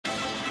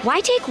Why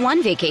take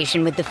one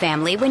vacation with the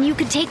family when you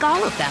could take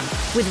all of them?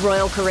 With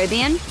Royal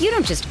Caribbean, you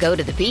don't just go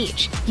to the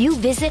beach. You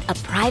visit a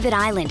private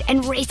island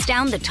and race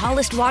down the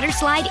tallest water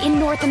slide in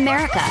North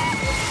America.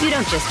 You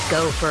don't just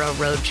go for a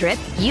road trip.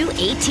 You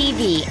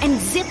ATV and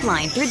zip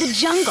line through the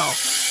jungle.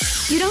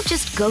 You don't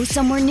just go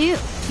somewhere new.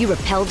 You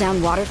rappel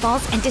down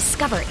waterfalls and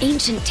discover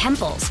ancient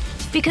temples.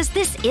 Because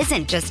this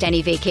isn't just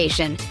any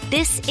vacation.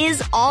 This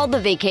is all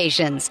the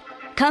vacations.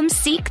 Come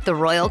seek the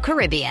Royal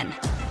Caribbean.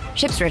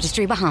 Ships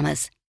Registry,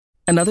 Bahamas.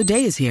 Another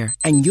day is here,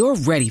 and you're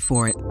ready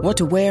for it. What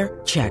to wear?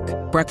 Check.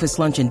 Breakfast,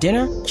 lunch, and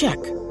dinner?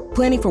 Check.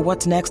 Planning for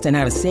what's next and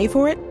how to save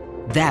for it?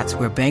 That's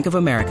where Bank of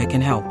America can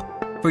help.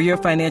 For your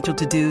financial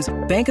to-dos,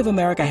 Bank of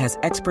America has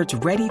experts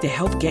ready to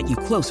help get you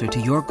closer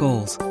to your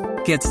goals.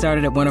 Get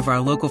started at one of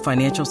our local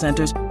financial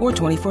centers or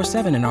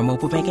 24/7 in our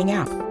mobile banking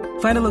app.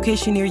 Find a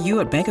location near you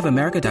at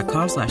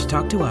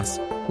bankofamerica.com/talktous.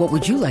 What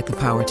would you like the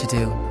power to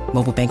do?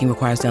 Mobile banking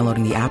requires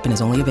downloading the app and is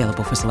only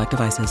available for select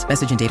devices.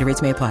 Message and data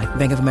rates may apply.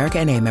 Bank of America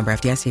N.A., member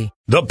FDIC.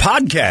 The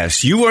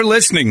podcast you are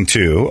listening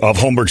to of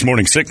Holmberg's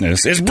Morning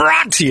Sickness is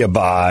brought to you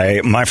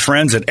by my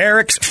friends at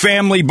Eric's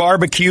Family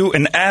Barbecue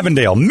in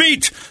Avondale.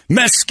 Meet,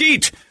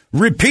 mesquite,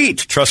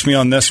 repeat. Trust me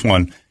on this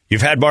one.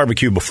 You've had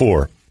barbecue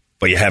before,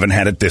 but you haven't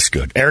had it this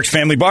good. Eric's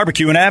Family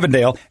Barbecue in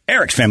Avondale,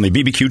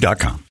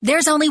 ericsfamilybbq.com.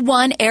 There's only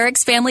one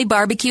Eric's Family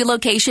Barbecue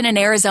location in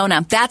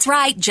Arizona. That's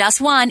right, just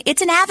one.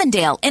 It's in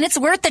Avondale, and it's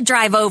worth the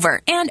drive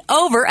over and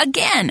over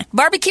again.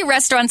 Barbecue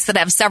restaurants that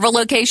have several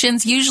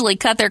locations usually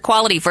cut their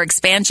quality for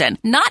expansion.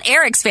 Not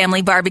Eric's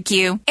Family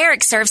Barbecue.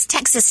 Eric serves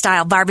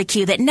Texas-style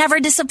barbecue that never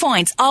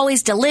disappoints,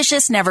 always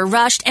delicious, never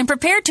rushed, and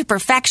prepared to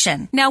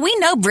perfection. Now, we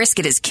know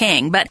brisket is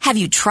king, but have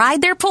you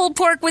tried their pulled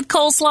pork with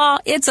coleslaw?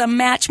 It's a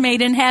match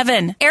made in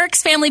heaven.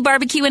 Eric's Family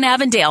Barbecue in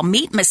Avondale.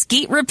 Meet,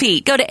 mesquite,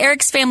 repeat. Go to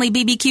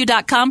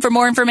ericsfamilybbq.com for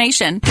more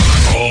information.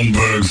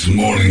 Holmberg's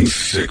Morning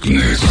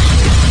Sickness.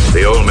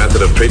 The old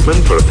method of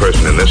treatment for a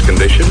person in this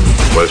condition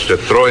was to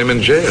throw him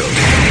in jail.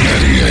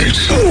 98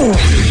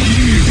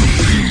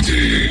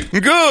 KUPD.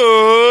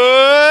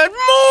 Good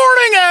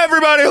morning,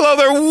 everybody. Hello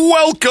there.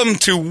 Welcome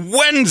to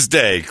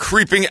Wednesday,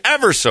 creeping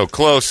ever so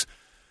close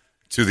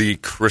to the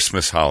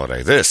Christmas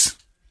holiday. This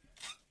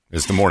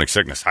is the Morning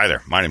Sickness. Hi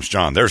there. My name's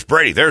John. There's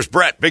Brady. There's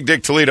Brett. Big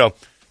Dig Toledo.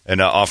 And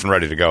off and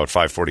ready to go at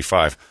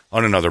 5:45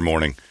 on another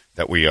morning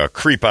that we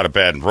creep out of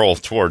bed and roll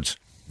towards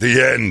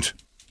the end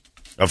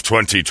of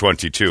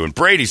 2022. And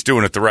Brady's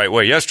doing it the right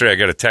way. Yesterday I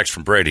got a text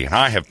from Brady, and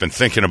I have been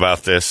thinking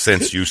about this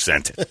since you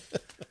sent it.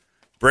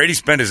 Brady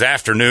spent his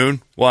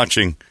afternoon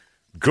watching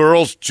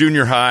girls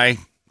junior high,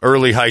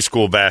 early high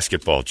school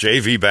basketball,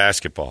 JV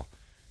basketball.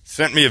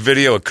 Sent me a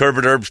video of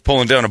Kirby Herbs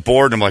pulling down a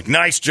board, and I'm like,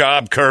 nice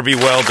job, Kirby,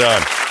 well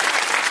done.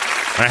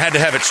 And I had to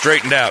have it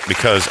straightened out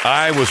because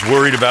I was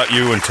worried about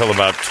you until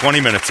about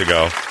 20 minutes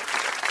ago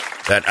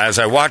that as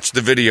I watched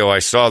the video, I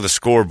saw the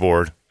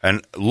scoreboard.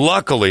 And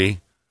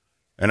luckily,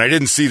 and I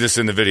didn't see this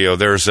in the video,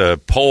 there's a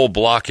pole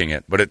blocking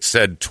it, but it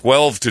said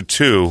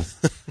 12-2.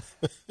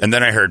 And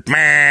then I heard,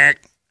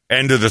 Mac,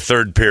 end of the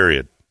third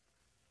period.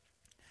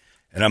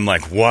 And I'm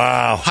like,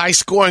 wow.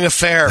 High-scoring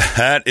affair.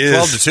 That is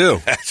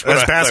 12-2. That's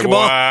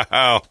basketball? Like,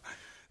 wow.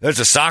 That's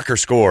a soccer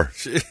score.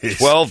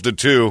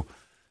 12-2.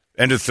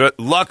 And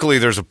luckily,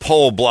 there's a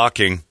pole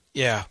blocking.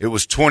 Yeah. It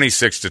was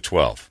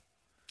 26-12.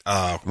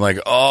 I'm like,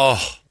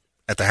 oh.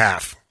 At the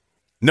half.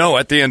 No,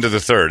 at the end of the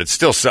third. It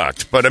still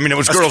sucked. But, I mean, it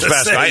was girls'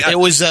 basketball. It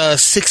was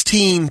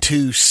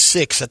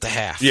 16-6 at the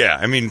half. Yeah,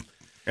 I mean,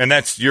 and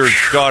that's your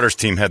daughter's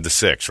team had the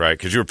 6, right?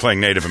 Because you were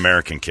playing Native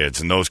American kids,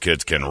 and those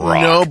kids can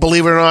rock. No,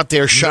 believe it or not,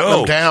 they're shutting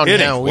them down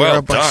kidding. now. We well were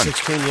up by done.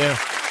 16, yeah.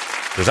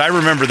 Because I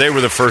remember they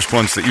were the first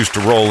ones that used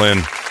to roll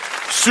in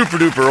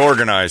super-duper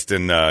organized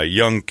and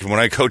young. When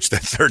I coached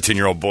that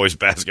 13-year-old boys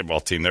basketball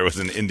team, there was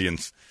an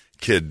Indians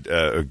kid.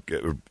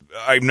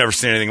 I've never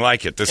seen anything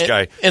like it. This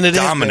guy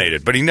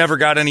dominated, but he never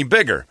got any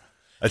bigger.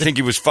 I think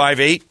he was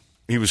 5'8".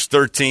 He was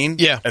 13.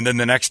 Yeah. And then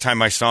the next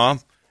time I saw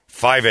him,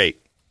 5'8".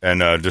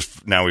 And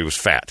just now he was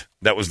fat.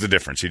 That was the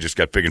difference. He just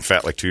got big and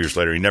fat like 2 years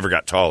later. He never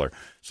got taller.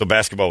 So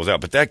basketball was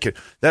out. But that kid,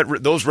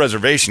 those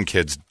reservation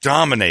kids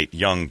dominate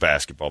young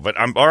basketball. But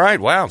I'm all right.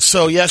 Wow.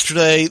 So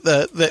yesterday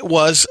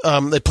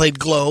they played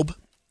Globe,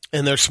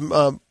 and there's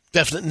some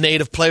definite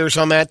native players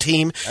on that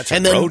team. That's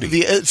and a then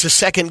roadie. it's a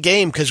second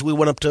game because we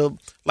went up to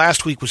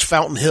last week was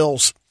Fountain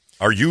Hills.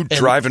 Are you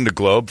driving to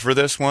Globe for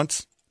this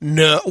once?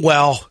 No.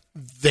 Well,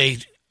 they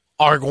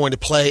are going to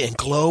play in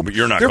Globe. But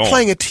you're not They're going.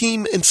 playing a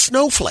team in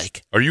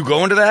Snowflake. Are you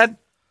going to that?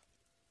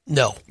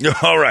 No.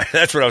 All right.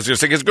 That's what I was going to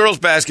say. Because girls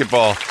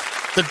basketball.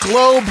 The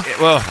Globe.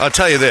 Well, I'll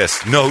tell you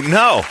this. No.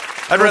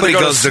 I'd rather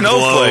go to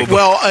Snowflake.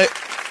 Well,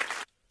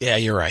 yeah,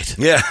 you're right.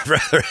 Yeah, I'd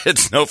rather hit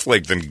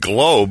Snowflake than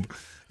Globe.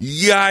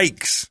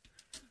 Yikes.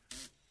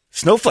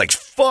 Snowflake's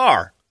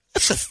far.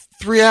 That's a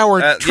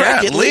 3-hour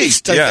trek at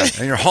least. Yeah,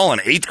 and you're hauling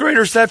 8th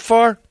graders that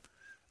far?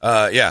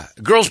 Yeah,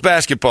 girls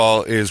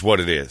basketball is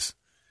what it is.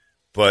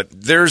 But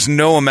there's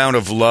no amount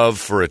of love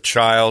for a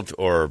child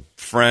or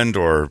friend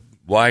or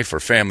wife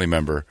or family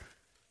member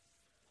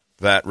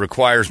that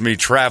requires me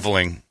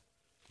traveling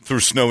through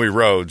snowy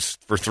roads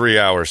for 3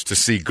 hours to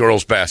see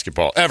girls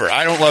basketball ever.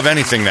 I don't love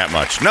anything that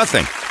much.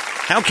 Nothing.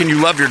 How can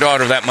you love your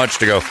daughter that much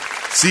to go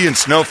see in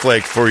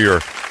Snowflake for your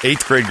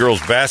 8th grade girls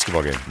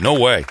basketball game? No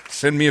way.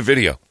 Send me a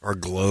video. Or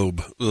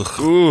Globe. Ugh.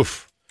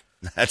 Oof.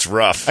 That's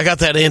rough. I got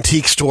that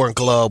antique store in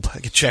Globe. I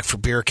could check for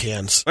beer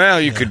cans.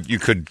 Well, you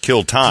could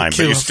kill time, but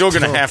you're still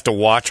going to have to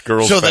watch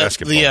girls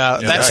basketball.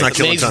 That's not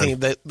killing amazing.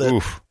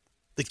 time.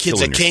 The kids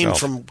that came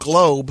from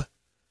Globe,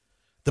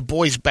 the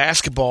boys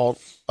basketball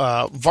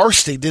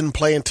varsity didn't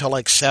play until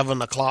like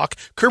 7 o'clock.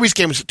 Kirby's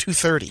game was at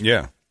 2:30.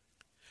 Yeah.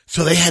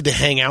 So they had to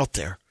hang out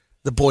there,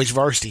 the boys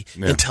varsity,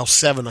 until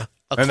 7 o'clock.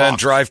 And then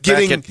drive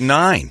back at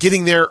 9.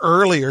 Getting there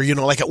earlier,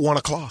 like at 1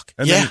 o'clock.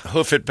 And then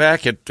hoof it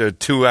back at a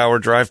 2-hour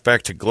drive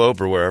back to Globe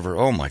or wherever.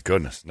 Oh, my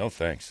goodness. No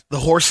thanks. The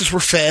horses were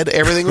fed.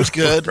 Everything was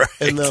good. Right.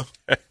 And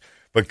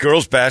but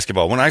girls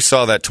basketball, when I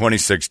saw that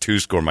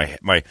 26-2 score,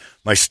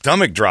 my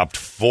stomach dropped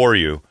for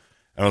you.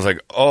 And I was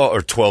like,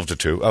 or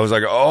 12-2. I was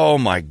like, oh,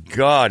 my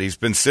God. He's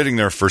been sitting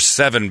there for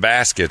 7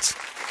 baskets.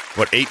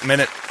 What,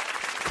 8-minute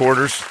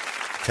quarters?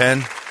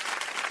 10?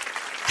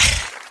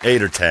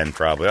 8 or 10,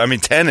 probably. I mean,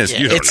 10 is,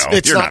 you don't know.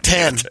 It's You're not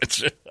 10.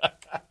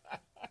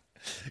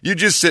 You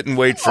just sit and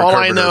wait for all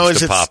I know is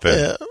to pop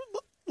in.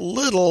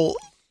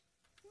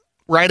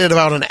 Right at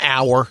about an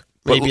hour,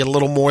 maybe a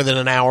little more than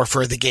an hour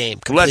for the game.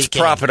 Let's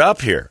prop it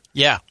up here.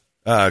 Yeah.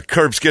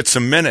 Curbs gets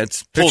some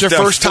minutes. It's your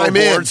first time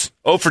boards,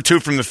 0 for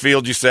 2 from the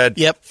field, you said.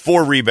 Yep.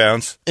 4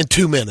 rebounds. In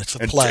 2 minutes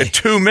of play.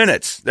 2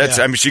 minutes.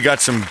 I mean, she got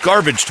some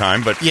garbage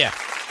time, but yeah,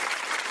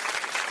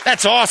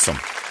 that's awesome.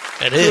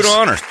 It is. Good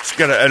on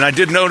her. And I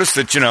did notice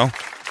that,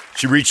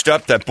 she reached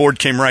up. That board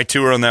came right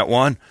to her on that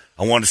one.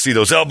 I wanted to see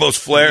those elbows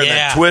flare,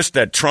 that twist,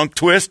 that trunk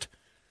twist.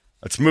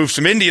 Let's move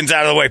some Indians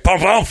out of the way.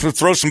 Pump,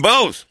 throw some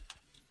bows.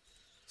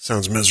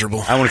 Sounds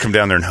miserable. I want to come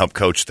down there and help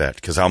coach that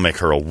because I'll make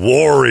her a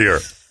warrior.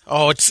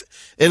 Oh,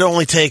 it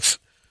only takes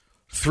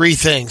 3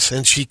 things,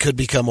 and she could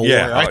become a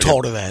warrior. I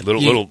told her that.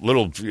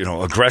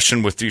 Little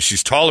aggression with you.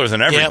 She's taller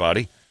than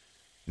everybody.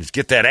 Just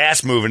get that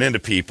ass moving into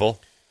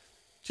people.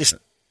 Just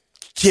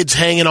kids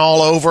hanging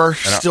all over,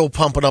 still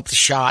pumping up the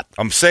shot.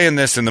 I'm saying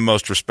this in the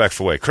most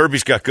respectful way.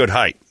 Kirby's got good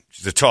height.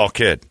 She's a tall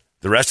kid.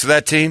 The rest of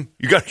that team,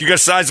 you got a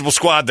sizable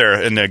squad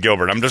there in there,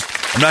 Gilbert. I'm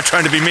not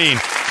trying to be mean.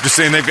 I'm just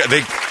saying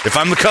if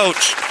I'm the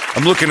coach,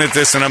 I'm looking at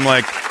this and I'm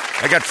like,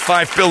 I got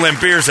 5 Bill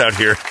Lambiers out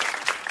here.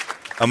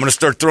 I'm going to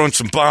start throwing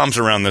some bombs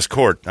around this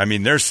court. I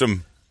mean, there's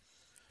some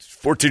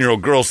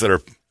 14-year-old girls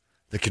the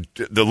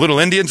little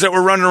Indians that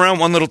were running around,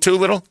 1 little, 2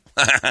 little,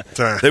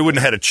 they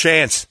wouldn't have had a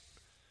chance.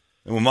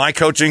 And with my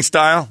coaching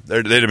style,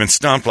 they'd have been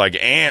stomped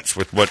like ants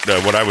with what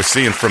I was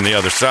seeing from the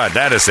other side.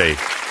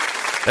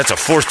 That's a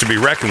force to be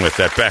reckoned with,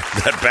 that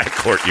back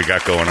court you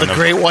got going on. The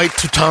Great White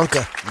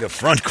Tatanka. The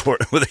front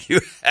court,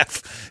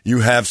 you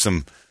have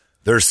some.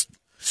 There's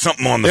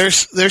something on the.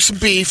 There's some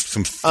beef,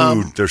 some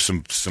food. There's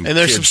some and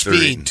there's some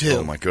speed too.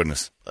 Oh my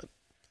goodness!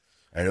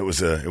 And it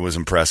was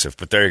impressive.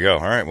 But there you go.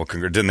 All right. Well,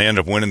 didn't they end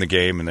up winning the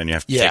game? And then you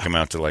have to take them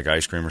out to like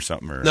ice cream or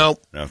something? Or no,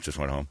 just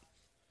went home.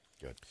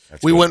 Good.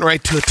 We went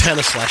right to a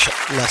tennis lesson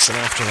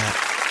after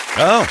that.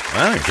 Oh,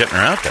 well, you're getting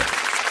her out there.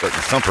 Starting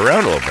to thump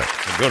around a little bit.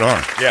 Good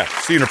on her. Yeah,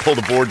 seeing her pull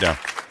the board down.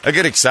 I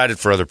get excited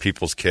for other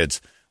people's kids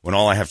when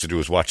all I have to do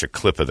is watch a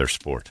clip of their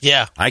sport.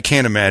 Yeah. I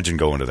can't imagine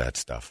going to that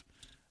stuff.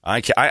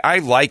 I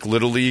like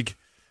Little League.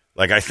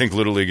 Like, I think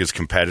Little League is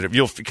competitive.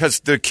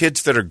 Because the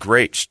kids that are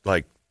great,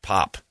 like,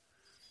 pop.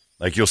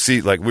 Like, you'll see,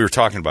 like, we were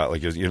talking about,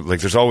 like,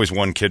 there's always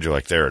one kid you're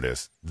like, there it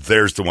is.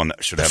 There's the one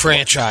that should have the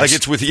franchise. Like,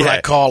 it's with,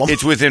 I call them.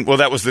 It's within, well,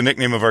 that was the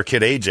nickname of our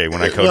kid, AJ,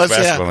 when I coached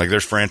basketball. Like,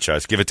 there's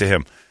franchise. Give it to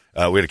him.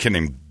 We had a kid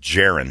named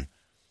Jaron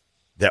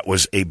that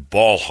was a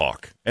ball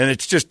hawk. And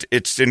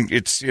it's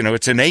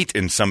innate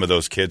in some of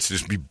those kids to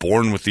just be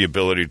born with the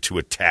ability to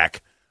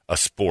attack a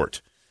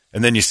sport.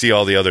 And then you see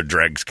all the other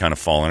dregs kind of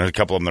falling. And a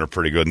couple of them that are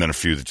pretty good, and then a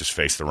few that just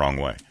face the wrong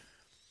way.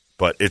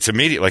 But it's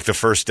immediate. Like the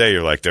first day,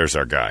 you're like, there's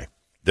our guy.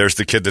 There's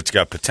the kid that's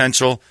got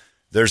potential.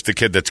 There's the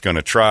kid that's going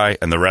to try.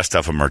 And the rest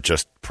of them are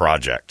just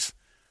projects.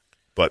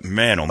 But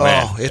man, oh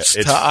man, it's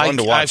fun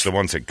to watch the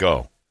ones that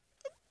go.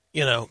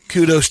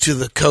 Kudos to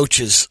the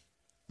coaches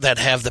that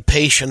have the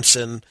patience,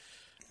 and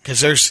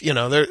because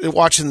they're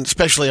watching,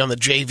 especially on the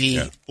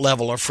JV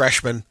level or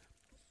freshman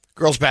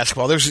girls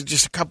basketball. There's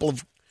just a couple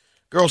of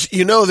girls,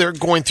 they're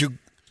going through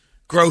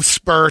growth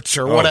spurts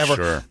or whatever.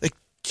 Sure. They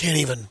can't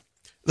even.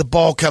 The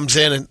ball comes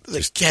in and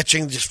they're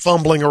catching, just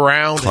fumbling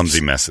around.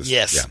 Clumsy messes.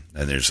 Yes. Yeah.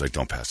 And they're just like,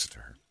 don't pass it to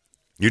her.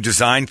 You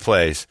design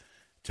plays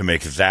to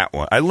make that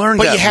one. I learned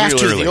that But you have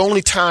to. early. The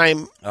only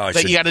time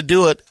you got to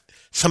do it,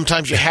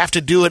 sometimes you have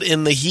to do it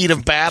in the heat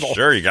of battle.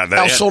 Sure, you got that.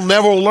 Else they'll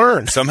never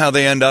learn. Somehow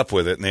they end up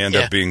with it, and they end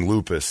up being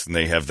lupus, and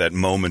they have that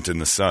moment in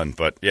the sun.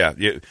 But, yeah,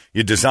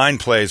 you design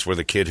plays where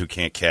the kid who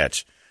can't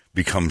catch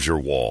becomes your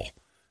wall.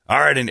 All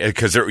right,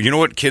 because you know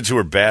what kids who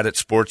are bad at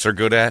sports are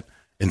good at?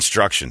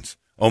 Instructions.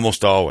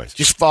 Almost always.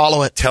 Just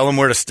follow it. Tell them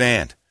where to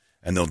stand,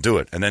 and they'll do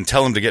it. And then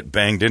tell them to get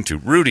banged into.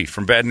 Rudy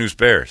from Bad News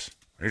Bears.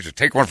 I need you to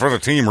take one for the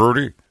team,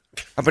 Rudy.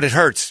 Oh, but it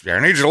hurts. I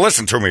need you to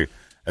listen to me.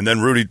 And then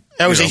Rudy...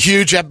 That was a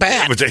huge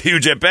at-bat. It was a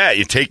huge at-bat.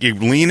 You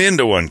lean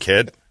into one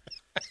kid.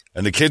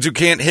 And the kids who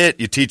can't hit,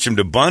 you teach them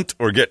to bunt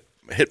or get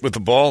hit with the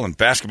ball. And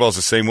basketball's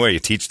the same way. You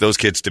teach those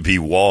kids to be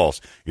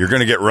walls. You're going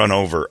to get run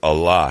over a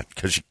lot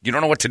because you don't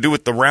know what to do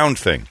with the round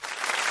thing.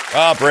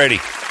 Oh, Brady.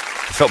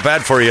 I felt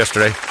bad for you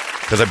yesterday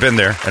because I've been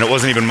there. And it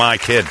wasn't even my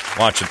kid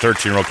watching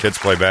 13-year-old kids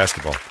play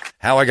basketball.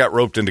 How I got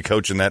roped into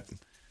coaching that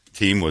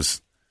team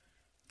was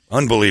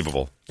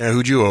unbelievable. Yeah,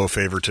 who'd you owe a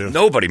favor to?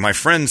 Nobody. My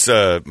friend's,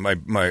 my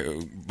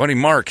buddy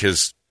Mark,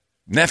 his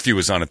nephew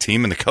was on a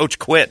team, and the coach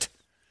quit.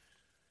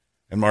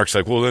 And Mark's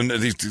like, well, then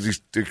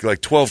these like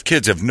 12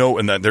 kids have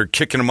and they're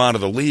kicking them out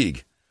of the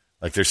league.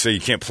 Like they say you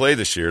can't play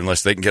this year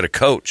unless they can get a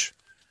coach.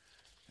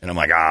 And I'm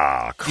like,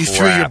 crap. You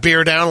threw your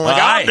beer down like,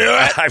 I'll do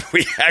it.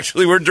 We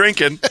actually were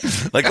drinking.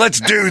 Like, let's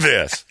do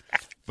this.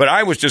 But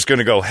I was just going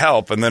to go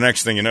help, and the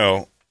next thing you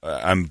know,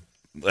 I'm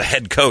the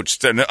head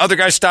coach. And the other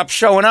guys stopped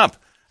showing up.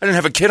 I didn't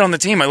have a kid on the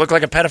team. I looked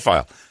like a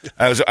pedophile.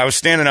 I was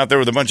standing out there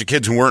with a bunch of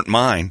kids who weren't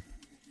mine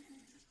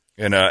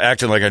and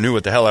acting like I knew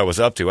what the hell I was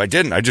up to. I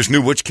didn't. I just knew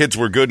which kids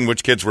were good and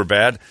which kids were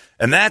bad.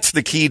 And that's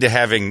the key to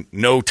having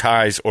no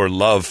ties or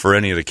love for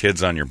any of the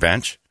kids on your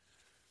bench,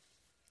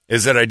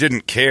 is that I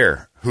didn't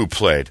care who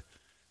played.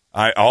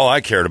 All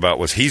I cared about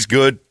was he's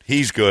good,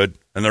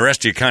 and the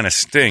rest of you kind of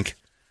stink.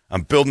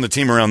 I'm building the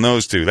team around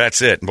those two.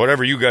 That's it. And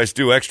whatever you guys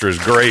do extra is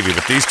gravy,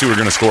 but these two are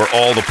going to score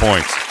all the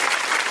points.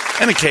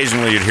 And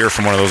occasionally you'd hear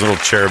from one of those little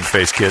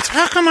cherub-faced kids,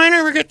 how come I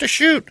never get to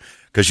shoot?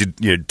 Because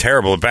you're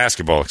terrible at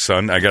basketball,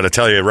 son. I got to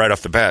tell you right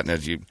off the bat.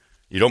 You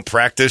don't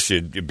practice.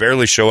 You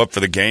barely show up for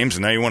the games,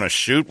 and now you want to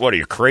shoot? What, are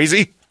you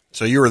crazy?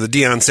 So you were the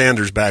Deion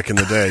Sanders back in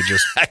the day,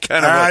 just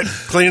kind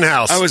of clean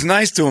house. I was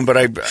nice to him, but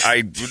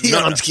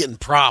Deion's getting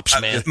props,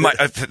 man.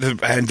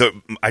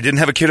 I didn't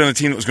have a kid on the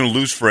team that was going to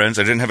lose friends.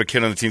 I didn't have a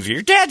kid on the team that was,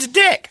 your dad's a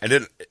dick. I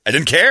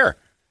didn't care.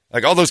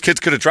 Like, all those kids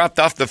could have dropped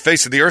off the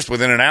face of the earth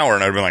within an hour,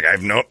 and I'd have been like,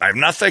 I have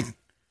nothing.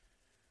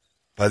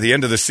 By the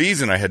end of the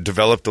season, I had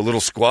developed a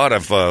little squad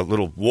of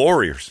little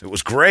warriors. It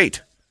was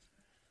great.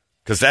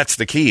 Because that's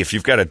the key. If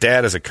you've got a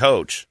dad as a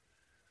coach,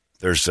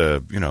 there's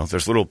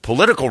little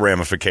political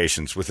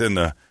ramifications within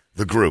the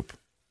group.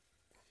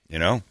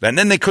 And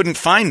then they couldn't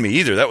find me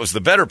either. That was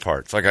the better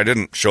part. It's like I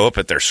didn't show up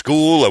at their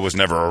school. I was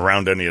never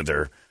around any of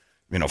their,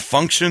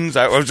 functions.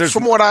 I was just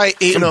from what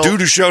some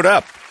dude who showed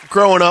up.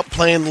 Growing up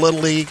playing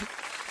Little League,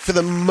 for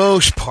the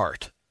most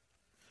part,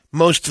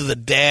 most of the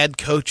dad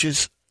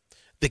coaches,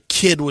 the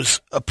kid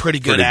was a pretty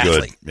good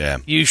athlete. Yeah.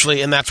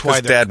 Usually, and that's why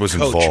their dad was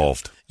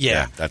involved.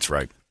 Yeah, that's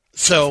right.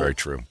 So that's very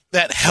true.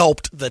 That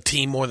helped the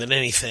team more than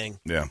anything.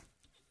 Yeah.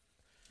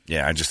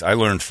 Yeah, I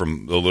learned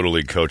from the Little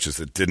League coaches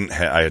that didn't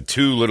I had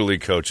 2 Little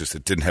League coaches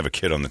that didn't have a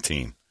kid on the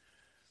team.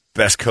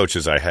 Best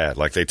coaches I had.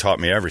 Like, they taught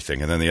me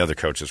everything. And then the other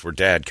coaches were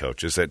dad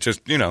coaches that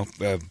just,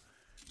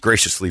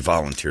 graciously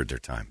volunteered their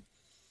time.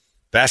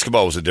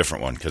 Basketball was a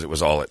different one because it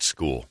was all at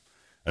school.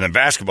 And then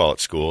basketball at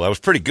school, I was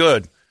pretty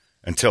good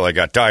until I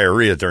got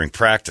diarrhea during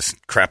practice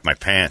and crapped my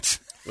pants.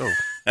 Oh.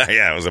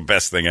 Yeah, it was the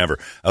best thing ever.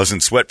 I was in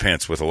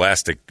sweatpants with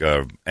elastic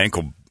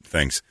ankle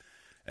things.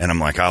 And I'm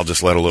like, I'll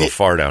just let a little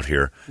fart out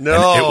here.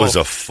 No. And it was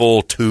a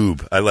full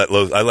tube. I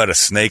let a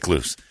snake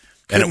loose.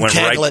 And it went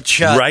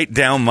right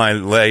down my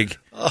leg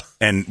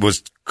and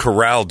was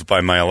corralled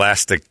by my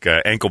elastic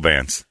ankle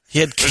bands. He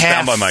had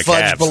calf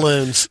fudge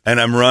balloons. And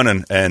I'm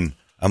running, and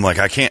I'm like,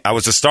 I can't. I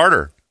was a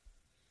starter.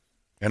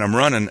 And I'm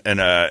running, and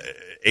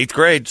 8th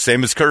grade,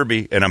 same as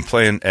Kirby, and I'm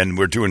playing, and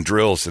we're doing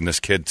drills, and this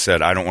kid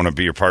said, I don't want to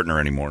be your partner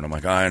anymore. And I'm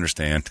like, I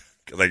understand.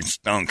 Because I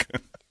stunk.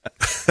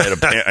 I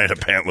had a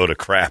pant load of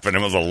crap, and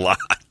it was a lot.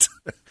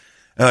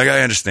 And like,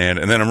 I understand.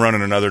 And then I'm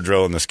running another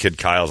drill, and this kid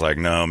Kyle's like,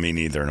 no, me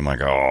neither. And I'm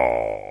like,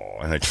 oh.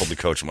 And I told the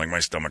coach, I'm like, my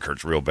stomach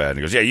hurts real bad. And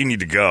he goes, yeah, you need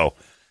to go.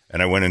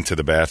 And I went into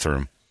the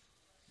bathroom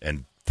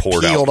and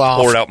poured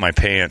out my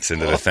pants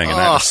into the thing. And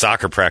then the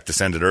soccer practice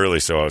ended early,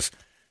 so I was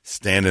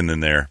standing in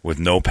there with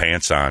no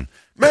pants on.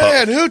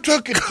 Man, who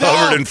took it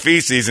covered in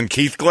feces. And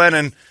Keith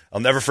Glennon,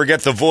 I'll never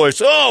forget the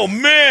voice. Oh,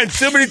 man,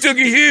 somebody took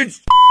a huge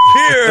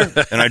here.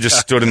 And I just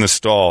stood in the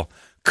stall,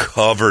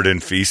 covered in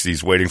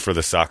feces, waiting for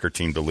the soccer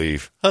team to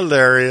leave.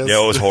 Hilarious.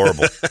 Yeah, it was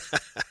horrible.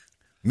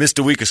 Missed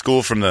a week of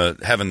school from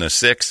having the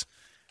 6.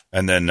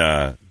 And then,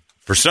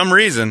 for some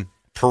reason,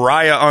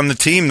 pariah on the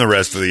team the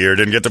rest of the year.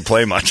 Didn't get to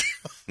play much.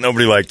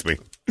 Nobody liked me.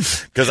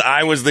 Because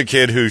I was the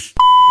kid who his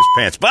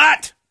pants.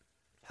 But,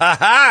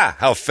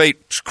 how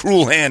fate's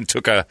cruel hand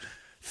took a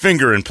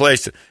finger and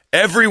placed it.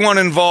 Everyone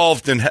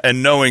involved in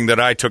knowing that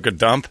I took a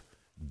dump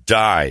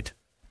died.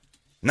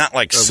 Not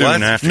like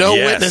soon after. No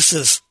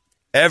witnesses.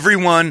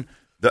 Everyone,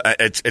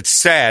 it's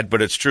sad,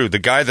 but it's true. The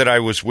guy that I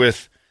was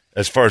with,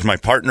 as far as my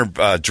partner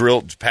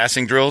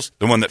passing drills,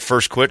 the one that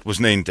first quit was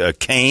named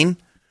Kane.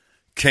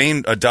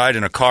 Kane died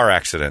in a car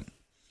accident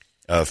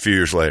a few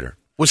years later.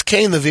 Was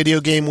Kane the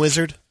video game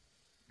wizard?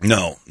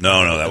 No,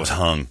 that was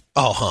Hung.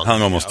 Oh, Hung.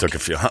 Hung almost took a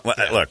few.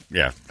 Look,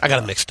 yeah. I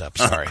got it mixed up,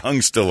 sorry.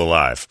 Hung's still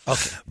alive.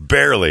 Okay.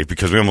 Barely,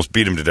 because we almost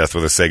beat him to death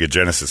with a Sega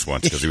Genesis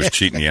once because he was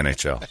cheating the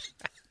NHL.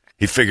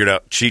 He figured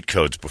out cheat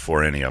codes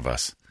before any of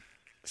us.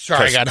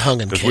 Sorry, I got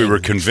hung in because we were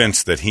canyons.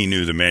 convinced that he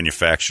knew the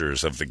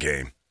manufacturers of the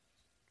game.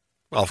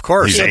 Well, of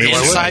course. He's Yeah, the Asian.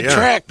 inside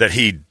track. That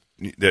he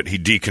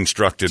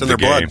deconstructed in the their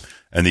blood. game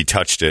and he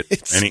touched it.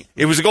 And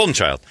it was a golden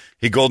child.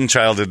 He golden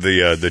childed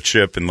the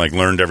chip and like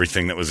learned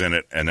everything that was in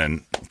it and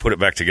then put it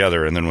back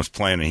together and then was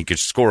playing and he could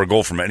score a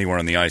goal from anywhere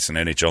on the ice in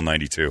NHL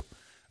 92.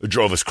 It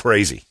drove us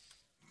crazy.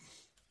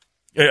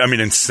 I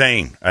mean,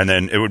 insane. And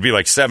then it would be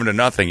like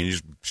 7-0 and you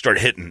just start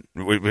hitting.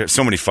 We had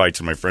so many fights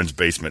in my friend's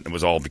basement. It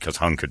was all because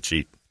Hung could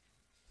cheat.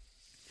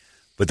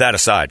 But that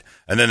aside,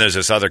 and then there's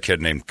this other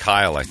kid named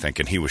Kyle, I think,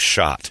 and he was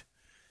shot.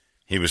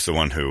 He was the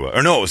one who,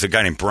 or no, it was a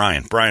guy named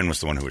Brian. Brian was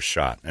the one who was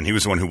shot, and he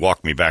was the one who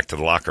walked me back to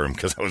the locker room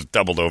because I was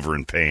doubled over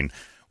in pain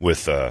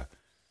with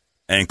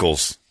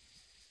ankles.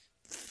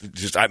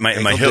 Just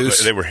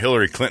they were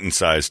Hillary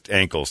Clinton-sized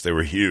ankles. They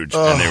were huge,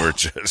 and they were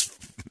just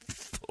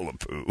full of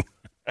poo.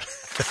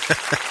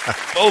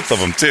 Both of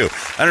them too.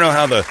 I don't know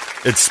how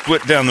it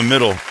split down the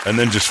middle and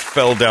then just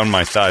fell down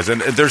my thighs.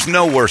 And there's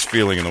no worse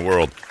feeling in the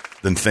world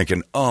than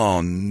thinking,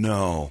 "Oh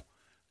no."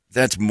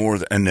 That's more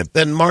than...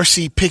 Then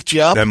Marcy picked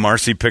you up? Then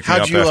Marcy picked me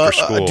up after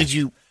school. Did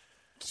you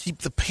keep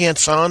the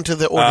pants on to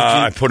the... Or did you...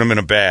 I put them in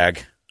a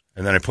bag,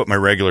 and then I put my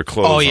regular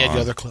clothes on. Oh, yeah, the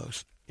other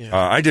clothes. Yeah.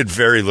 I did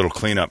very little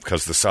cleanup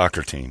because of the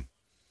soccer team.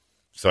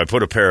 So I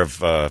put a pair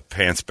of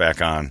pants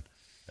back on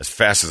as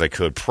fast as I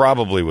could,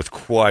 probably with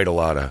quite a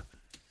lot of...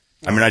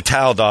 I mean, I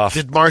toweled off.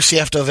 Did Marcy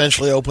have to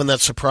eventually open that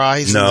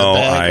surprise No, in the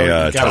bag?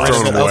 I got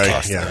thrown rid of them it? away.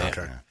 Okay. Yeah,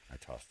 okay. I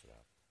tossed it out.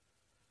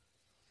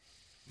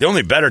 The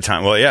only better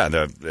time,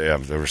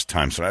 there was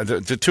times.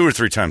 The 2 or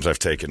 3 times I've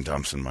taken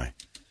dumps in my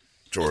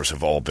drawers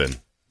have all been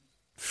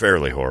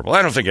fairly horrible.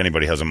 I don't think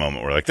anybody has a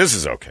moment where like this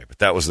is okay, but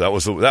that was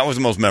the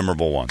most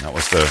memorable one. That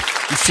was the.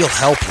 You feel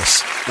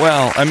helpless.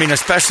 Well, I mean,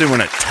 especially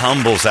when it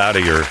tumbles out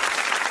of your.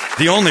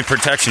 The only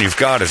protection you've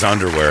got is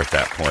underwear at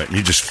that point.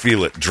 You just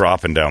feel it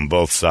dropping down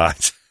both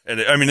sides. And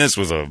I mean, this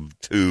was a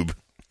tube.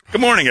 Good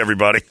morning,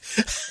 everybody.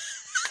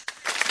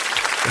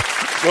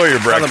 Enjoy your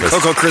breakfast.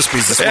 Cocoa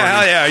Krispies this morning.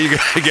 Yeah. You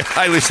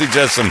highly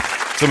suggest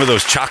some of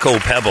those Choco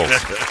Pebbles.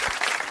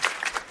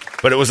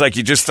 But it was like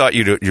you just thought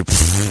you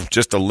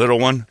just a little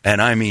one.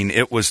 And I mean,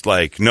 it was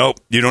like, nope,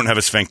 you don't have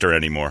a sphincter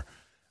anymore.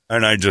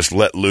 And I just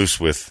let loose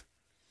with.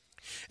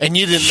 And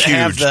you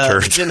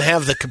didn't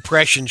have the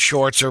compression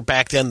shorts or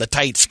back then the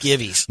tight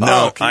skivvies.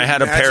 No, I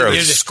had a pair of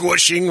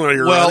squishing while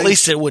you're Well, running? at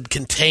least it would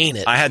contain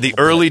it. I had the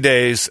early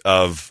days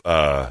of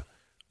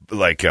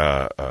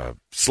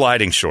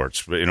sliding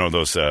shorts. You know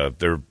those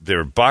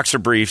they're boxer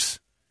briefs,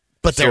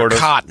 but they're sort of.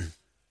 cotton.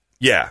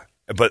 Yeah,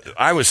 but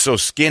I was so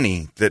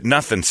skinny that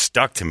nothing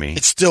stuck to me.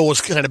 It still was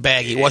kind of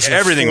baggy. It wasn't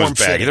Everything was baggy.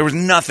 form-fitting. There was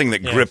nothing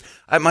that gripped.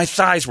 My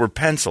thighs were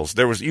pencils.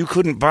 You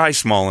couldn't buy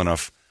small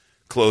enough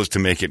clothes to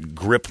make it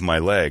grip my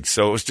legs,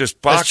 so it was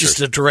just boxers. That's just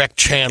a direct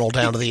channel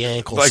down to the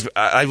ankles. Like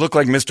I look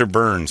like Mr.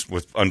 Burns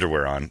with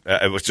underwear on.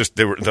 It was just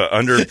the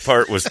under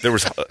part was there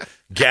was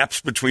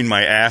gaps between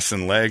my ass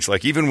and legs.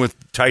 Like even with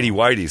tighty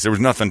whities, there was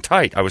nothing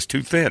tight. I was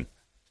too thin.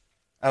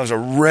 I was a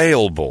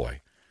rail boy.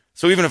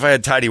 So even if I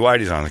had tighty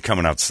whities on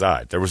coming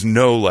outside, there was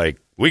no like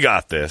we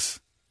got this.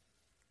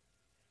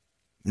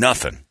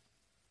 Nothing.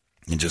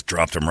 You just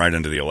dropped them right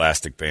into the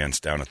elastic bands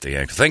down at the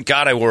ankle. Thank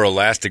God I wore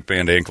elastic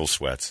band ankle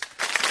sweats.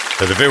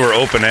 Because if they were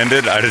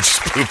open-ended, I'd have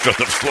just pooped on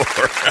the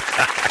floor.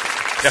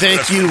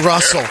 Thank you,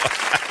 Russell.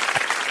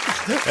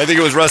 I think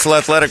it was Russell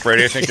Athletic,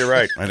 Brady. I think you're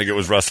right. I think it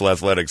was Russell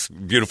Athletics.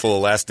 Beautiful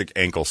elastic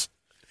ankles.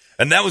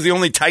 And that was the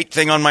only tight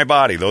thing on my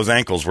body. Those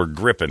ankles were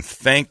gripping.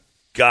 Thank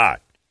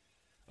God.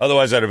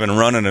 Otherwise, I'd have been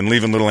running and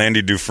leaving little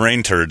Andy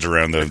Dufresne turds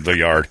around the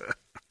yard.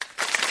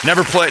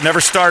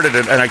 Never started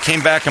it. And I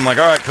came back. I'm like,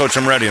 all right, coach,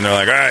 I'm ready. And they're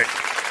like, all right.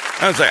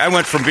 I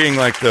went from being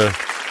like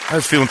I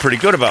was feeling pretty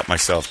good about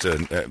myself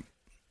to...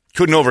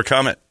 couldn't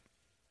overcome it.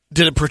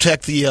 Did it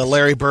protect the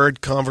Larry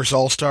Bird Converse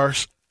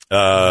All-Stars?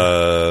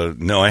 No,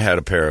 I had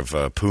a pair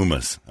of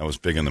Pumas. I was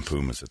big on the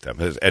Pumas at that.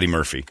 It was Eddie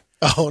Murphy.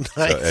 Oh,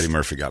 nice. So Eddie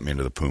Murphy got me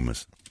into the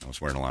Pumas. I was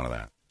wearing a lot of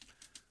that.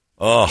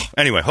 Oh,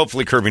 anyway,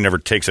 hopefully Kirby never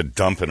takes a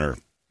dump in her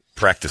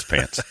practice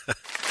pants.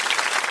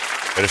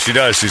 But if she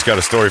does, she's got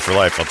a story for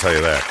life, I'll tell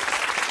you that.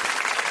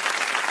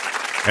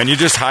 And you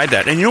just hide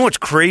that. And you know what's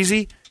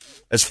crazy?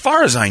 As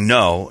far as I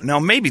know, now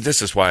maybe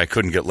this is why I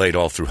couldn't get laid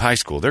all through high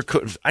school.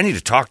 I need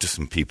to talk to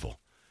some people.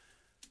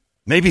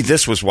 Maybe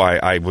this was why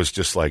I was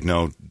just like,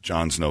 no,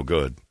 John's no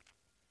good.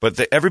 But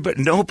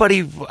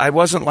I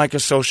wasn't like a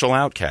social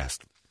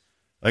outcast.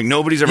 Like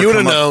nobody's ever. You would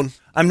come have up, known.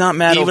 I'm not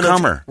Matt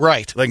O'Cummer,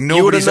 right? Like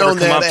nobody's you ever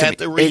would have known come up that to at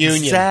the me.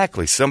 reunion.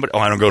 Exactly. Somebody. Oh,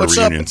 I don't go What's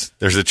to up? reunions.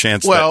 There's a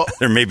chance Well, that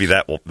there may be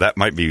that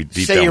might be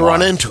deep say down you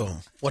line. run into him.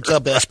 What's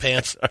up, S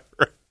Pants?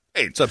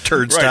 Hey, What's up,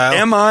 turd right. style?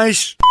 Am I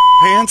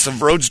Pants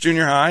of Rhodes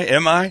Junior High?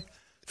 Am I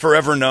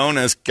forever known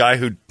as guy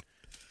who?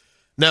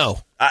 No.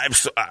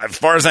 As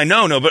far as I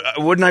know, no. But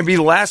wouldn't I be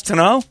the last to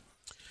know?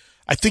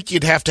 I think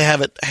you'd have to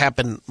have it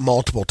happen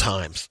multiple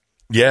times.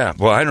 Yeah.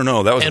 Well, I don't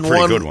know. That was a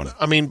pretty good one.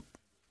 I mean,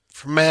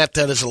 for Matt,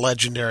 that is a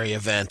legendary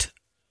event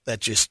that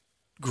just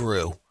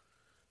grew.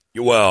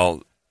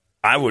 Well,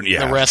 I would.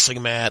 Yeah. The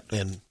wrestling Matt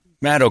and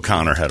Matt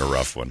O'Connor had a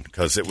rough one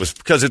because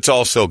it's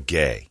all so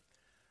gay.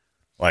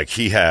 Like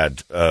he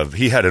had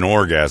an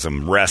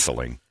orgasm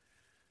wrestling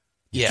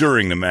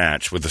during the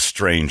match with a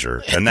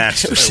stranger, and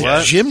that's It was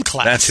a gym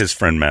class. That's his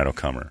friend Matt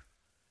O'Connor,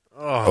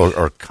 or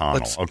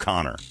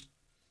O'Connor.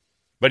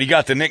 But he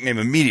got the nickname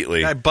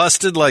immediately. I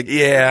busted like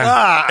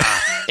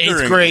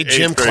Eighth grade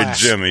gym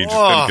class. He just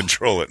couldn't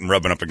control it, and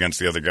rubbing up against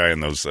the other guy in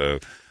those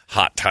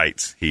hot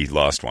tights, he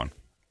lost one.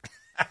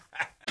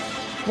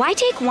 Why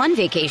take one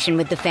vacation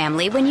with the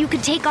family when you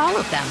could take all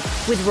of them?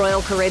 With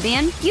Royal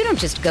Caribbean, you don't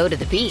just go to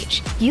the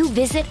beach. You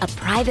visit a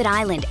private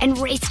island and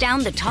race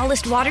down the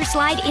tallest water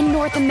slide in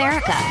North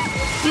America.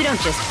 You don't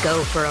just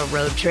go for a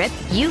road trip.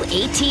 You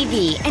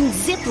ATV and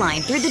zip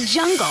line through the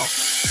jungle.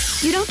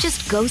 You don't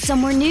just go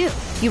somewhere new.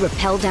 You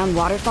rappel down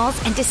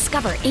waterfalls and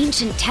discover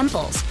ancient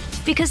temples.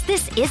 Because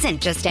this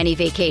isn't just any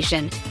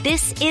vacation.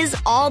 This is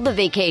all the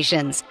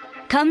vacations.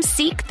 Come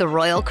seek the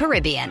Royal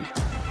Caribbean.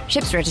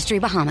 Ships Registry,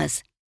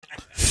 Bahamas.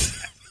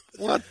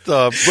 What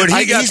the? But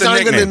He's not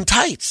even in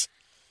tights.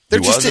 They're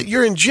He just wasn't?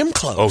 you're in gym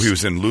clothes. Oh, he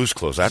was in loose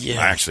clothes.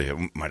 Actually,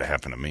 it might have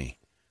happened to me.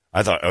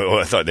 I thought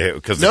they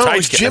because the No, it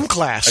tights was gym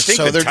class, I think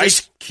so the they're tights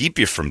just- keep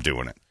you from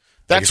doing it.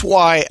 That's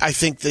why I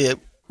think the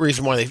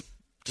reason why they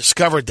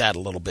discovered that a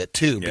little bit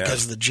too, Yeah.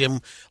 because of the gym,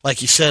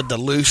 like you said, the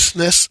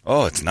looseness.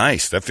 Oh, it's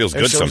nice. That feels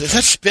good So, sometimes. is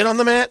that spit on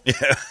the mat?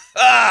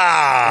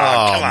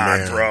 Come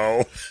on,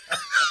 bro.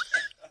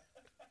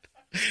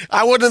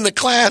 I wasn't in the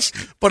class,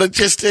 but it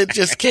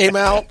just came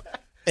out,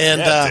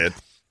 and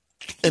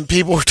and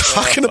people were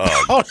talking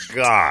about it.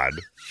 God.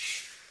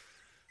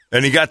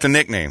 And he got the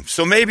nickname.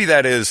 So maybe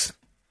that is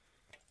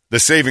the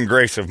saving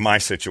grace of my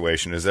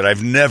situation is that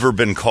I've never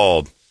been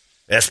called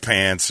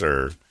S-pants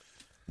or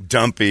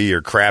dumpy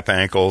or crap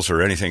ankles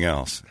or anything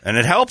else. And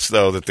it helps,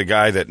 though, that the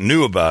guy that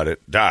knew about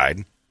it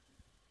died.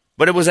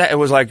 But it was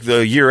like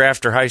the year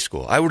after high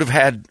school. I would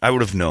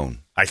have known,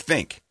 I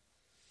think.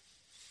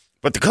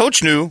 But the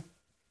coach knew.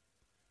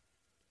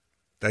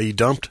 That you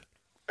dumped?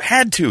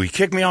 Had to. He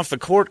kicked me off the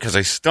court because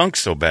I stunk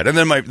so bad. And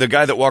then the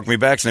guy that walked me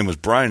back, his name was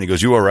Brian. He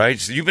goes, "You all right?" He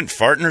said, "You been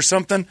farting or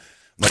something?" I'm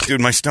like,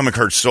 "Dude, my stomach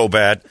hurts so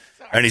bad."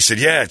 And he said,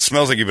 "Yeah, it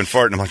smells like you've been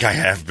farting." I'm like, "I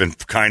have been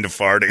kind of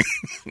farting.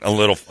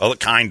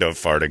 Kind of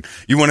farting.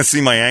 You want to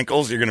see my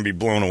ankles? You're going to be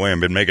blown away. I've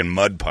been making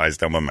mud pies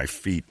down by my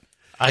feet.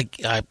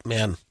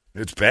 Man,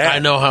 It's bad. I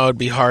know how it'd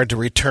be hard to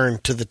return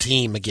to the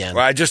team again.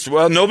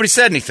 Well, nobody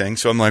said anything.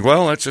 So I'm like,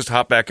 well, let's just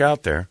hop back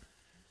out there.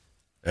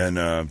 And,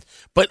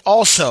 But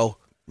also,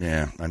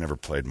 yeah, I never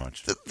played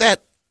much.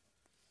 that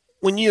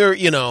when you're,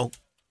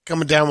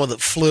 coming down with a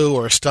flu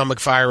or a stomach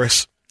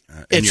virus,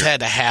 it's had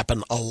to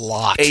happen a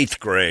lot. 8th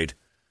grade.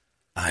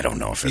 I don't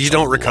know if it's You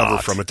don't a recover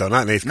lot. from it, though.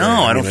 Not in 8th grade.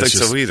 No, I don't mean, think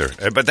so either.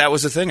 But that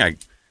was the thing.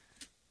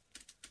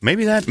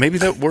 Maybe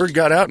that word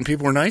got out and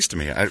people were nice to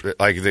me.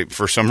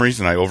 For some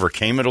reason, I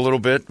overcame it a little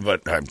bit.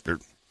 But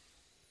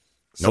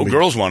no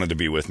girls wanted to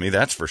be with me.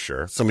 That's for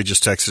sure. Somebody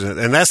just texted it.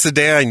 And that's the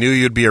day I knew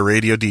you'd be a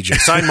radio DJ.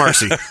 Sign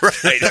Marcy.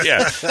 Right?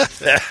 Yeah.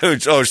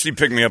 Oh, she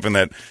picked me up in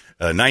that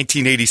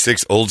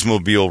 1986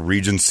 Oldsmobile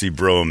Regency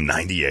Brougham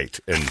 98.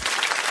 And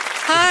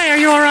hi, are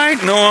you all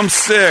right? No, I'm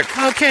sick.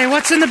 Okay,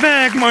 what's in the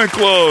bag? My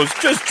clothes.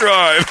 Just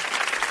drive.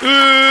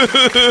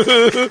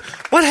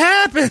 What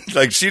happened?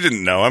 Like, she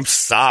didn't know. I'm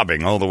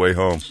sobbing all the way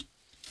home.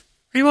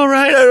 Are you all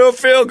right? I don't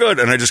feel good.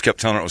 And I just kept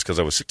telling her it was because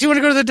I was sick. Do you want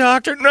to go to the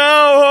doctor? No,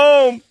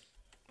 home.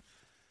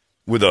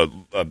 With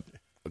a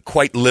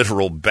quite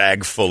literal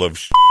bag full of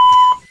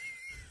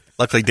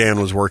Luckily, Dan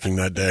was working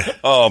that day.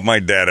 Oh, my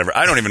dad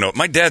I don't even know.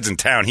 My dad's in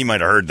town. He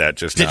might have heard that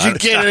just Did now. you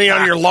get any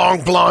on your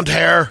long blonde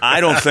hair?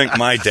 I don't think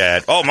my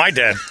dad. Oh, my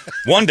dad.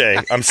 One day,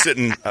 I'm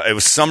sitting. It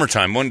was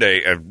summertime. One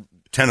day at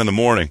 10 in the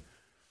morning,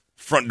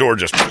 front door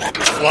just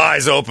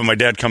flies open. My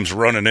dad comes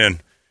running in,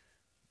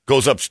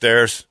 goes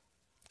upstairs,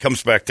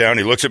 comes back down.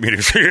 He looks at me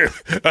and he goes,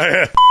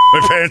 "My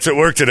parents at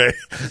work today,"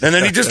 and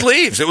then he just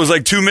leaves. It was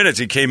like 2 minutes.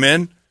 He came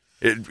in,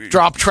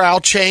 Drop trowel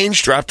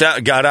changed. dropped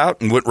out, got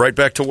out, and went right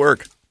back to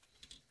work.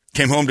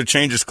 Came home to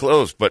change his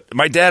clothes. But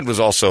my dad was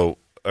also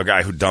a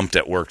guy who dumped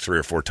at work 3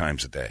 or 4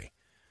 times a day.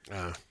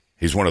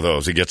 He's one of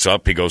those. He gets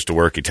up, he goes to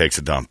work, he takes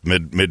a dump.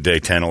 Midday,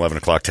 10, 11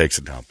 o'clock, takes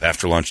a dump.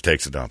 After lunch,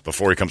 takes a dump.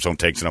 Before he comes home,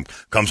 takes a dump.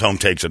 Comes home,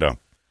 takes a dump.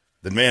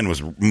 The man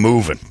was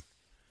moving.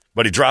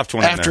 But he dropped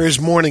one After his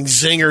morning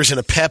zingers and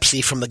a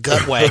Pepsi from the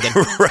gut wagon.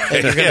 Right.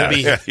 And you're gonna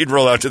be He'd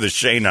roll out to the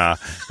Shayna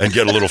and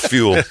get a little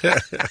fuel.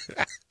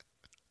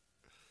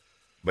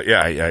 But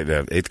yeah,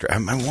 8th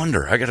grade. I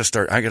wonder. I got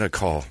to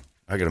call.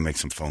 I got to make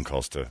some phone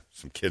calls to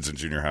some kids in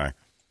junior high.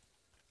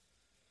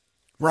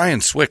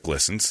 Ryan Swick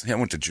listens. I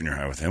went to junior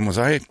high with him. Was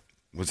I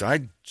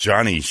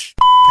Johnny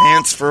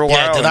Pants for a while?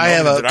 Yeah, did I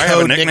have a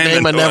code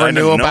nickname I never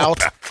knew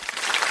about?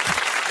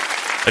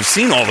 I've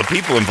seen all the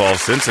people involved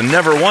since, and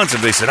never once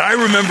have they said, "I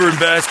remember in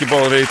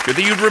basketball at 8th grade."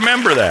 You'd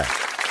remember that.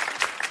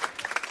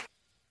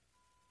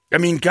 I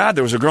mean, God,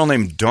 there was a girl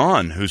named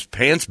Dawn whose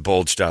pants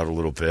bulged out a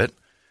little bit,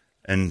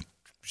 and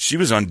she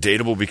was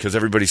undateable because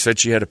everybody said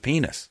she had a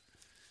penis.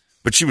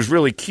 But she was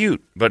really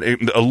cute. But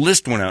a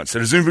list went out and said,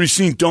 "Has anybody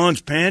seen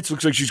Dawn's pants?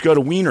 Looks like she's got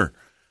a wiener."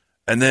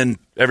 And then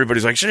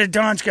everybody's like,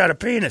 "Dawn's got a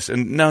penis."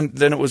 And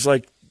then it was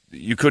like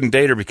you couldn't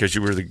date her because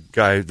you were the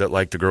guy that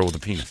liked the girl with the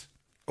penis.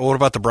 Well, what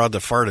about the broad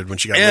that farted when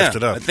she got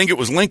lifted up? I think it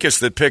was Linkus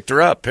that picked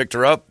her up.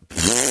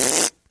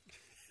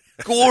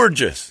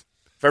 Gorgeous.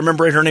 If I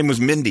remember right, her name was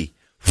Mindy.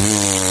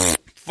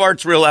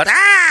 Farts real loud.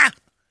 Ah!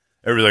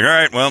 Everything. All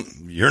right, well,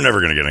 you're never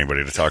going to get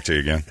anybody to talk to you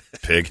again,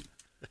 pig.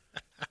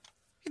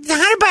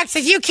 The $100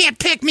 says you can't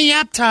pick me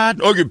up,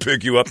 Todd. I can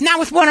pick you up. Not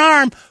with one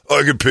arm.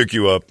 I can pick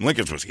you up.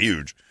 Lincoln's was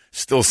huge.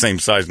 Still same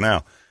size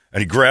now. And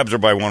he grabs her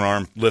by one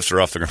arm, lifts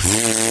her off the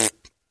ground.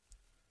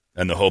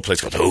 And the whole place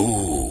goes,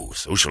 oh,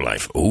 social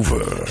life over.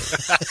 And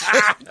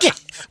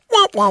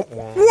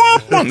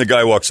the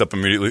guy walks up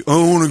immediately. I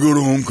don't want to go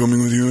to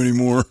homecoming with you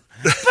anymore.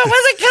 But was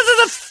it because of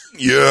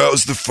the... Yeah, it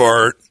was the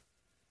fart.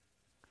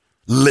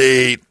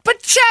 Late.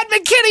 But Chad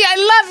McKinney,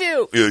 I love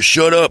you. Yeah,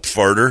 shut up,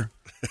 farter.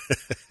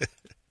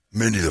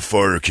 Mindy the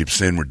farter keeps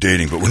saying we're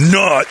dating, but we're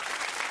not.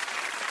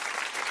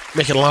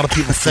 Making a lot of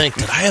people think,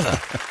 did I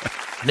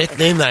have a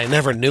nickname that I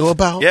never knew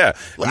about? Yeah.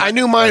 I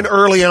knew mine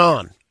early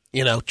on.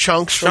 You know,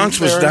 Chunks.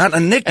 Chunks was not a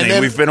nickname.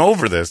 Then, we've been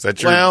over this.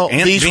 That's your aunt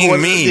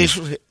being mean.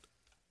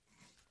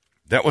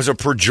 That was a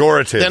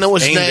pejorative. Then it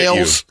was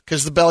Nails,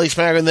 because the belly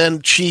smacker, and then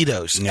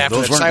Cheetos. Yeah,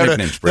 those weren't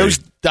nicknames, Brady. Those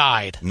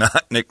died.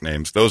 Not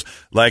nicknames. Those,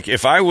 like,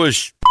 if I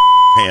was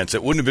Pants,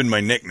 it wouldn't have been my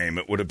nickname.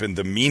 It would have been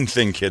the mean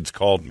thing kids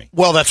called me.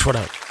 Well, that's what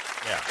I...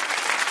 Yeah.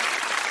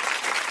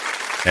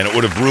 And it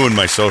would have ruined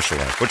my social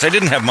life, which I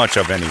didn't have much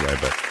of anyway,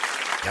 but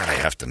God, I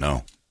have to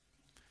know.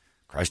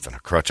 Christ on a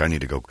crutch. I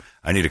need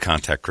to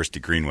contact Christy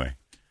Greenway,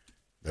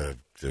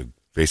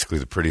 basically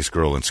the prettiest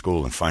girl in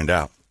school, and find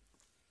out.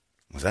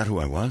 Was that who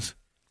I was?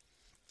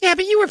 Yeah,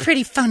 but you were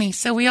pretty funny,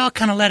 so we all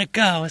kind of let it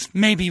go.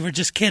 Maybe you were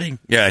just kidding.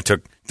 Yeah, I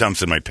took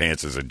dumps in my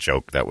pants as a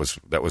joke. That was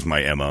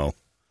my MO.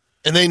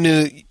 And they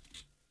knew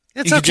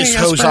you could just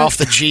hose off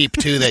the Jeep,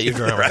 too, that you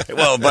drove. Right.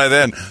 Well, by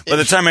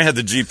the time I had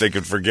the Jeep, they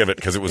could forgive it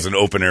because it was an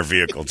open-air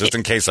vehicle, just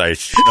in case I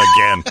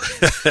again.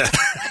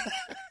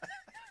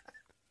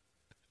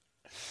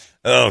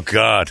 Oh,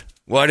 God.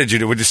 Why did you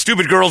do it? The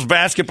stupid girls'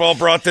 basketball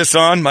brought this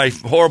on, my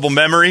horrible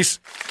memories.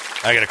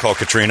 I got to call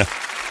Katrina.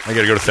 I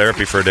got to go to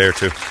therapy for a day or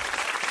two.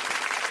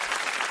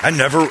 I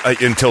never,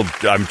 until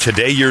I'm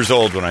today years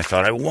old, when I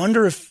thought, I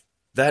wonder if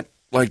that,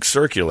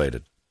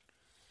 circulated.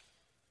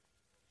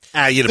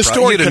 You'd have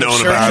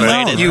known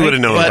about it. You would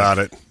have known about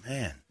it.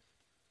 Man.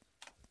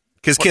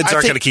 Because kids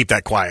aren't going to keep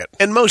that quiet.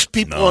 And most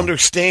people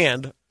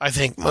understand. I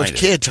think most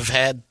kids have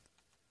had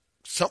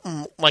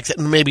something like that,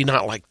 maybe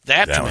not like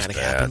that dramatic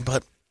happen,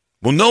 but...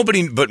 Well,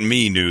 nobody but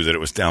me knew that it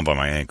was down by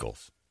my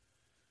ankles.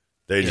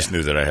 They just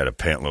knew that I had a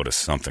pant load of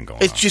something going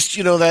on. It's just,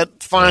 that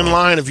fine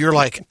line of you're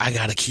like, I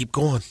got to keep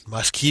going.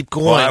 Must keep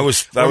going. Well, I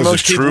was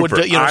most a trooper.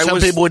 People would, some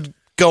people would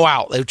go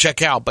out. They would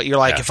check out. But you're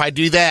like, if I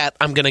do that,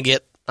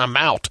 I'm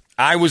out.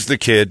 I was the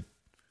kid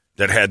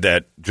that had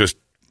that just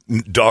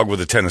dog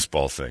with a tennis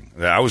ball thing.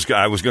 I was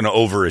going to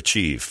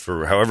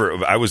overachieve.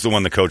 However, I was the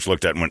one the coach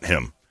looked at and went,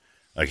 him.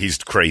 Like, he's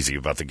crazy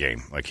about the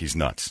game. Like, he's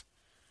nuts.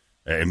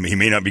 And he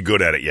may not be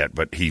good at it yet,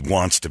 but he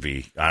wants to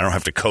be. I don't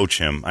have to coach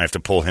him. I have to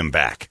pull him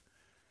back.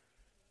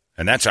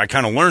 And I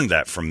kind of learned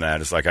that from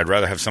that. It's like, I'd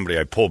rather have somebody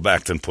I pull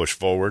back than push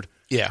forward.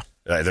 Yeah.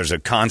 There's a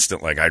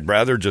constant, I'd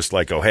rather just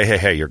go,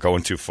 hey, you're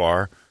going too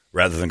far,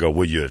 rather than go,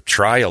 will you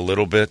try a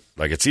little bit?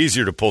 It's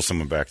easier to pull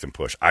someone back than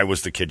push. I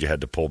was the kid you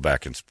had to pull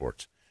back in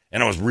sports.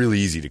 And it was really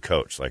easy to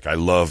coach. I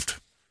loved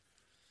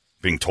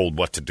being told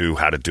what to do,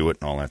 how to do it,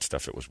 and all that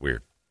stuff. It was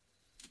weird.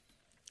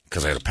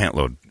 Because I had a pant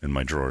load in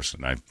my drawers,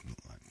 and I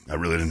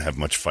really didn't have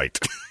much fight.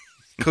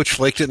 Coach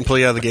Flake didn't pull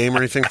you out of the game or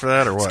anything for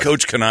that, or what? It's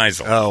Coach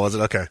Kneisel. Oh, was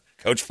it? Okay.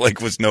 Coach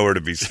Flake was nowhere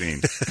to be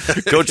seen.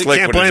 Coach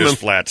Flake would have just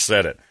flat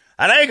said it.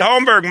 I think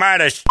Holmberg might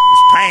have his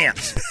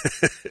pants.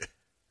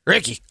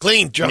 Ricky,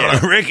 clean, John.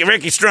 Yeah,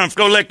 Ricky Strumpf,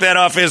 go lick that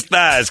off his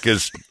thighs,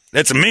 because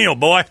that's a meal,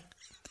 boy.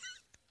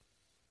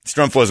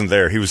 Strumpf wasn't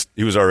there. He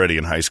was already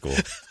in high school.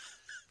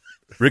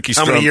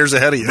 How many years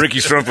ahead of you? Ricky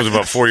Strumpf was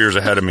about 4 years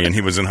ahead of me, and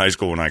he was in high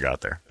school when I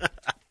got there.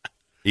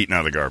 Eating out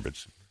of the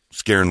garbage.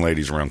 Scaring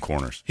ladies around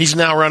corners. He's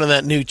now running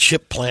that new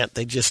chip plant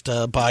they just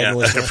Biden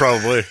was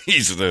probably.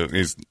 He's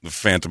the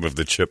phantom of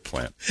the chip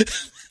plant.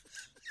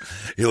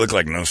 He looked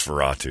like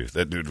Nosferatu.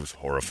 That dude was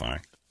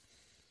horrifying.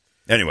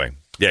 Anyway,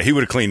 yeah, he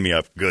would have cleaned me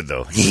up good,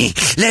 though.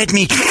 Let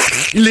me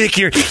lick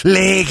your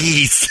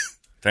leggies.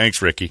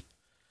 Thanks, Ricky.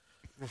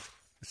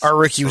 Our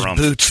Ricky was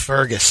Boots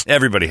Fergus.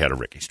 Everybody had a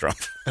Ricky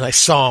Strumpf. And I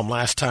saw him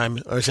last time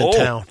I was in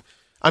town.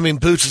 I mean,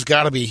 Boots has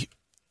got to be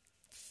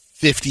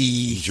 50.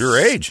 He's your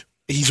age.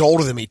 He's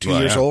older than me, 2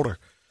 years older.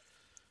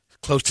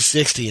 Close to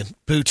 60, and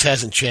Boots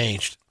hasn't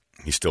changed.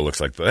 He still looks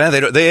like...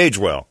 they age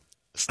well.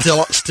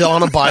 Still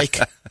on a bike.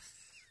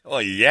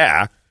 Well,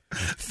 yeah.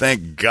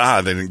 Thank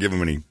God they didn't give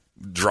him any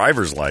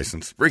driver's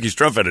license. Ricky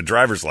Strumpf had a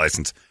driver's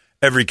license.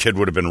 Every kid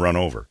would have been run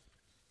over.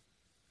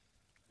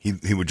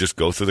 He would just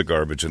go through the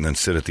garbage and then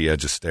sit at the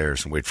edge of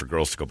stairs and wait for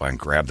girls to go by and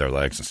grab their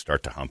legs and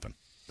start to hump him.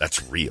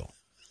 That's real.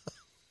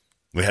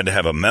 We had to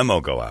have a memo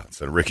go out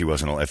so that Ricky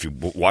wasn't... If you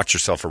watch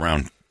yourself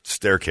around...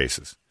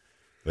 staircases.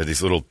 With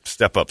these little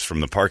step-ups from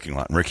the parking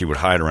lot, and Ricky would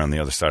hide around the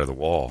other side of the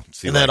wall.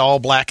 In that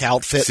all-black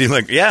outfit. He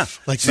was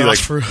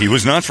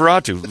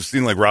Nosferatu. It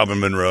seemed like Robin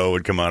Monroe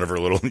would come out of her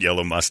little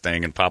yellow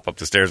Mustang and pop up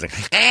the stairs and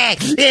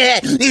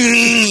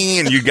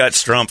you got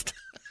strumped.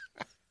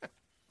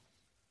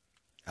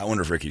 I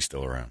wonder if Ricky's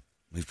still around.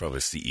 He's probably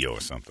a CEO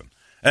or something.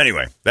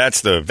 Anyway,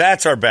 that's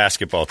our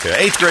basketball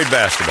today. 8th grade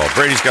basketball.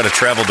 Brady's got to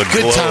travel the globe.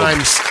 Good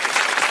times.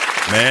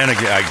 Man,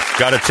 I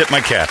got to tip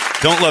my cap.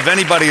 Don't love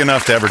anybody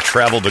enough to ever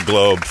travel the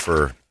globe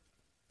for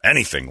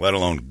anything, let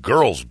alone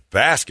girls'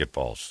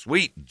 basketball.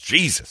 Sweet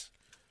Jesus.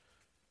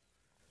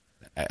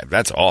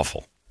 That's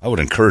awful. I would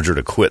encourage her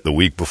to quit the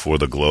week before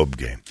the globe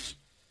game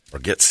or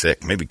get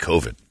sick, maybe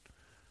COVID.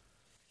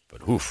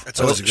 But oof.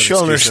 She'll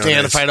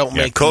understand if I don't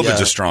make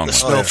COVID's a strong the one.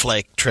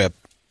 snowflake trip.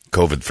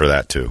 COVID for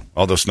that, too.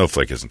 Although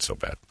snowflake isn't so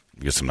bad.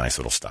 You get some nice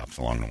little stops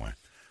along the way.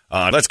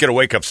 Let's get a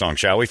wake-up song,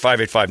 shall we?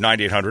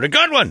 585-9800. A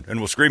good one!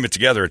 And we'll scream it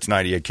together. It's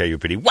 98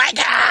 KUPD. Wake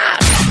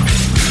up!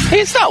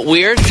 Hey, it's not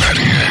weird.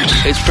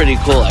 It's pretty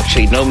cool,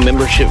 actually. No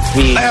membership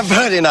fee. I have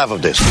heard enough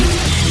of this.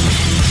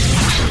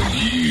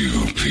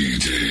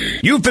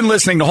 You've been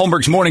listening to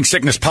Holmberg's Morning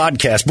Sickness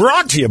Podcast,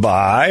 brought to you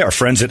by our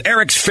friends at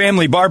Eric's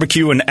Family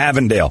Barbecue in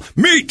Avondale.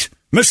 Meet,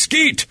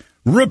 mesquite,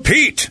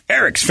 repeat.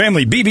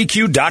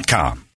 Eric'sFamilyBBQ.com.